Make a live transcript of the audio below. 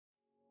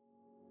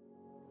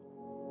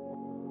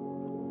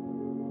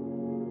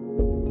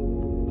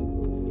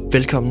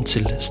Velkommen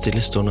til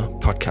Stille Stunder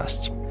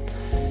podcast.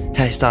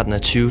 Her i starten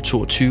af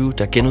 2022,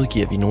 der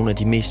genudgiver vi nogle af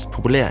de mest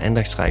populære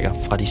andagtsrækker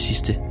fra de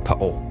sidste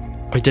par år.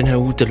 Og i den her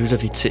uge, der lytter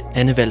vi til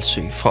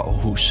Walsøe fra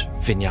Aarhus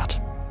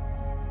Vineyard.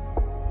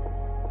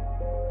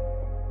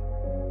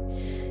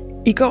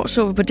 I går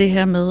så vi på det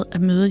her med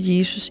at møde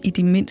Jesus i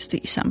de mindste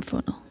i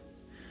samfundet,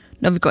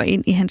 når vi går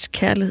ind i hans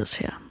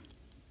kærlighedshær.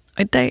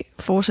 Og i dag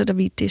fortsætter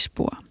vi i det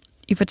spor,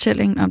 i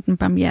fortællingen om den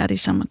barmhjertige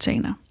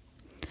samaritaner.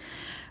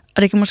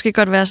 Og det kan måske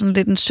godt være sådan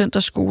lidt en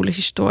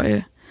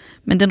søndagsskolehistorie,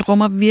 men den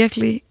rummer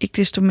virkelig, ikke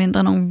desto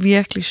mindre, nogle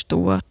virkelig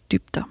store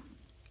dybder.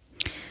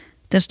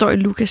 Den står i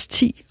Lukas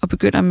 10 og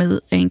begynder med,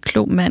 at en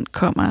klog mand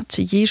kommer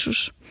til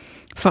Jesus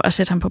for at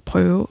sætte ham på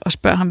prøve og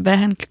spørge ham, hvad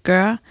han kan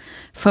gøre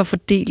for at få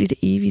del i det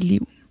evige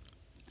liv.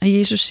 Og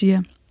Jesus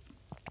siger,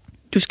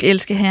 du skal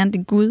elske Herren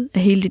din Gud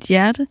af hele dit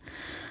hjerte,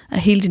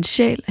 af hele din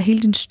sjæl, af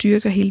hele din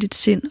styrke, af hele dit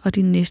sind og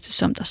din næste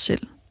som dig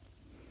selv.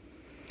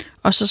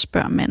 Og så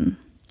spørger manden,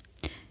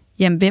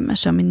 jamen hvem er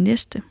så min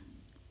næste?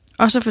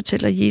 Og så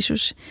fortæller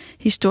Jesus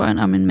historien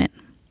om en mand.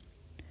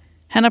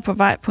 Han er på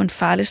vej på en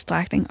farlig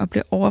strækning og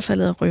bliver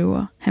overfaldet af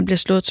røvere. Han bliver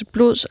slået til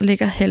blods og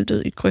ligger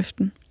halvdød i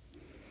grøften.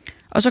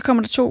 Og så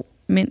kommer der 2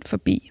 mænd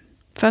forbi.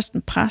 Først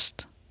en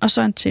præst og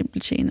så en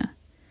tempeltjener.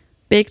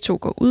 Begge 2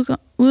 går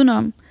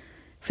udenom,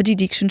 fordi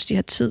de ikke synes, de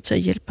har tid til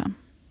at hjælpe ham.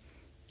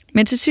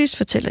 Men til sidst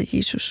fortæller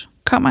Jesus,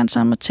 kommer en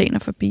samaritaner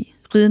forbi,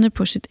 ridende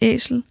på sit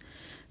æsel,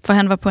 for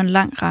han var på en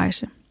lang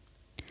rejse.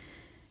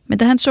 Men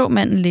da han så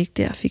manden ligge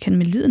der, fik han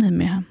medlidenhed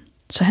med ham,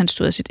 så han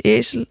stod af sit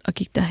æsel og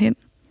gik derhen.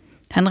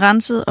 Han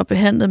rensede og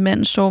behandlede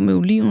mandens sår med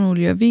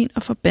olivenolie og vin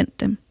og forbandt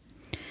dem.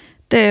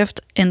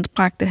 Derefter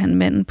anbragte han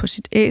manden på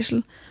sit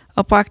æsel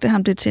og bragte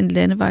ham det til en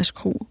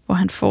landevejskro, hvor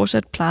han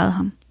fortsat plejede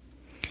ham.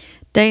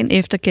 Dagen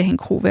efter gav han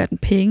kroværten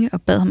penge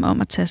og bad ham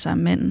om at tage sig af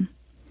manden.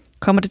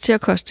 Kommer det til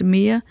at koste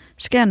mere,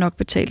 skal jeg nok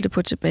betale det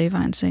på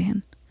tilbagevejen, sagde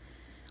han.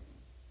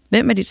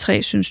 Hvem af de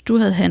 3 synes du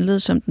havde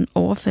handlet som den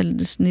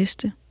overfaldendes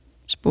næste?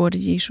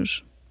 Spurgte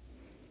Jesus.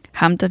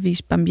 Ham, der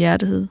viste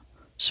barmhjertighed,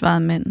 svarede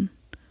manden.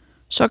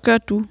 Så gør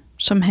du,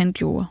 som han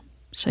gjorde,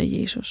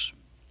 sagde Jesus.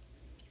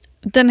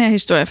 Den her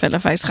historie falder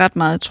faktisk ret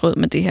meget i tråd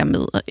med det her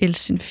med at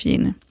elske sin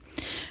fjende.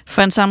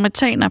 For en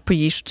samaritaner på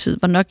Jesu tid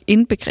var nok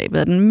indbegrebet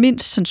af den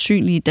mindst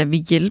sandsynlige, der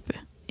ville hjælpe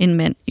en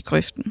mand i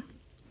grøften.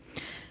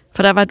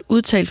 For der var et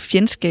udtalt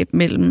fjendskab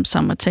mellem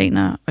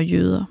samaritanere og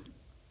jøder.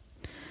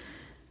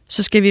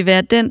 Så skal vi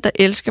være den, der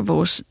elsker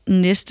vores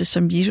næste,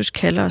 som Jesus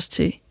kalder os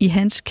til, i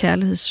hans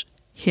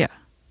kærlighedshær.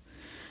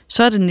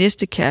 Så er det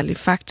næste kærlighed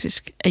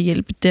faktisk at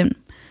hjælpe dem,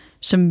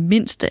 som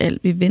mindst af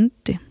alt vil vente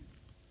det.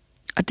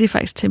 Og det er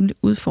faktisk temmelig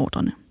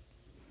udfordrende.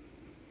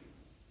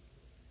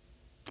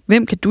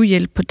 Hvem kan du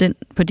hjælpe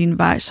på din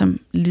vej, som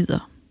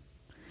lider?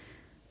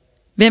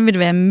 Hvem vil det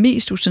være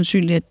mest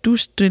usandsynligt, at du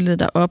stillede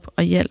dig op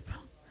og hjalp,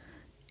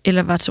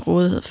 eller var til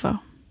rådighed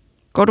for?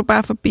 Går du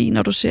bare forbi,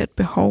 når du ser et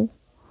behov?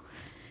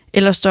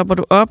 Eller stopper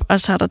du op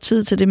og tager dig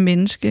tid til det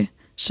menneske,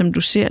 som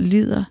du ser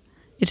lider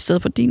et sted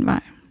på din vej?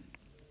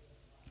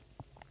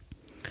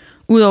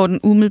 Udover den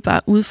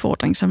umiddelbare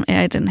udfordring, som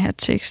er i den her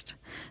tekst,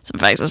 som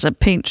faktisk også er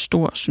pænt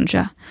stor, synes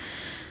jeg,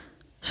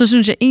 så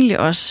synes jeg egentlig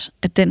også,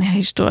 at den her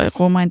historie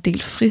rummer en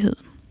del frihed.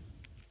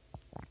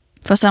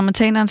 For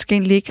samaritaneren skal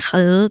egentlig ikke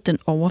redde den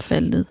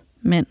overfaldede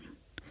mand,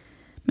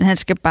 men han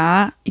skal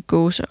bare i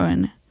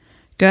gåseøjne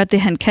gøre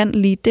det, han kan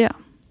lige der.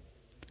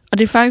 Og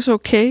det er faktisk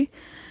okay,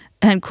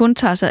 at han kun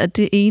tager sig af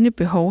det ene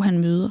behov, han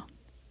møder.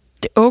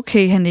 Det er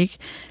okay, at han ikke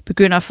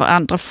begynder at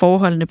forandre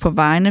forholdene på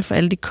vejene for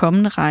alle de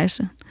kommende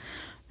rejser.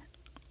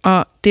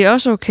 Og det er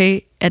også okay,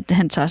 at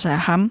han tager sig af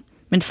ham,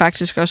 men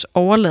faktisk også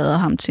overlader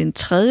ham til en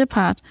tredje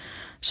part,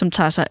 som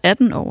tager sig af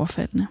den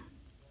overfaldende.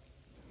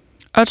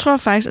 Og jeg tror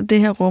faktisk, at det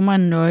her rummer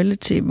en nøgle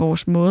til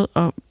vores måde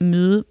at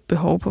møde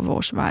behov på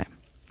vores vej.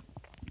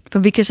 For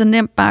vi kan så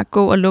nemt bare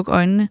gå og lukke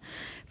øjnene,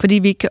 fordi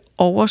vi ikke kan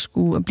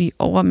overskue og blive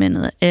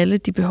overmandet af alle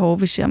de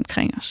behov, vi ser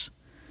omkring os.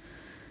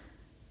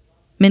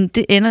 Men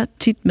det ender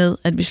tit med,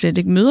 at vi slet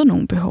ikke møder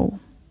nogen behov.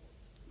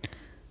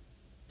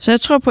 Så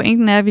jeg tror,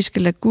 pointen er, at vi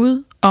skal lade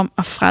Gud om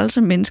at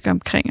frelse mennesker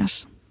omkring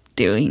os.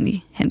 Det er jo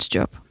egentlig hans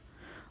job.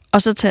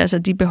 Og så tage os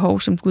af de behov,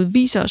 som Gud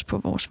viser os på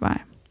vores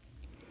vej.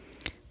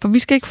 For vi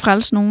skal ikke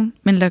frelse nogen,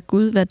 men lade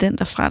Gud være den,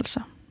 der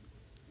frelser.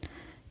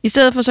 I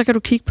stedet for så kan du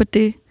kigge på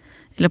det,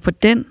 eller på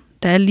den,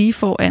 der er lige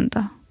foran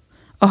dig,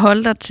 og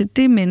holde dig til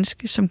det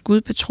menneske, som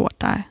Gud betror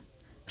dig.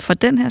 For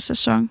den her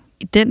sæson,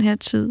 i den her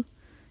tid,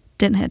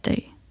 den her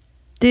dag.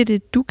 Det er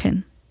det, du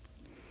kan.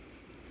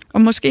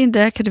 Og måske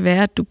endda kan det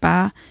være, at du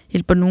bare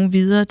hjælper nogen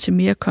videre til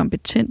mere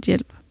kompetent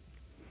hjælp.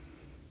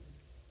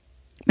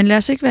 Men lad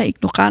os ikke være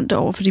ignorante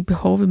over for de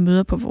behov, vi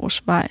møder på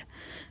vores vej.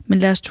 Men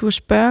lad os turde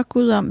spørge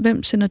Gud om,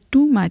 hvem sender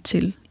du mig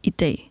til i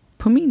dag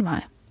på min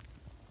vej?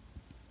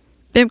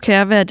 Hvem kan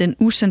jeg være den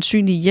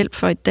usandsynlige hjælp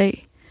for i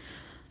dag?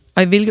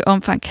 Og i hvilket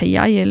omfang kan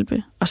jeg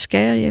hjælpe, og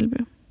skal jeg hjælpe?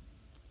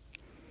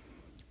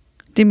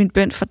 Det er min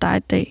bøn for dig i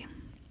dag.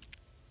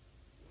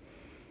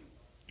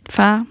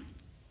 Far,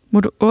 må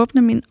du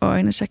åbne mine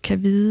øjne, så jeg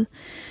kan vide,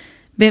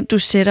 hvem du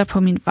sætter på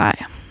min vej.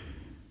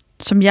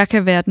 som jeg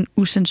kan være den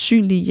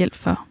usandsynlige hjælp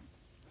for.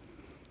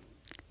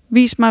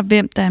 Vis mig,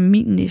 hvem der er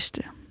min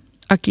næste,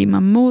 og giv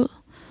mig mod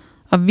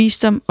og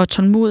visdom og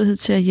tålmodighed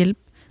til at hjælpe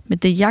med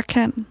det, jeg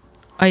kan,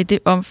 og i det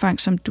omfang,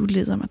 som du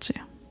leder mig til.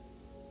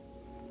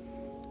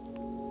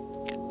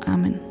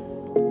 Amen.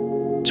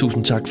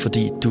 Tusind tak,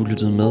 fordi du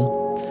lyttede med.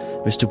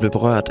 Hvis du blev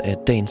berørt af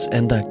dagens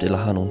andagt eller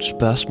har nogle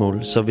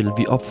spørgsmål, så vil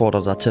vi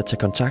opfordre dig til at tage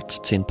kontakt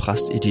til en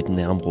præst i dit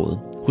nærområde.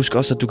 Husk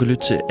også, at du kan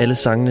lytte til alle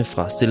sangene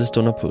fra Stille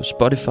Stunder på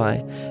Spotify,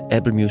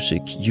 Apple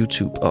Music,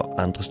 YouTube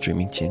og andre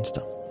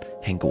streamingtjenester.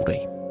 Ha' en god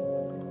dag.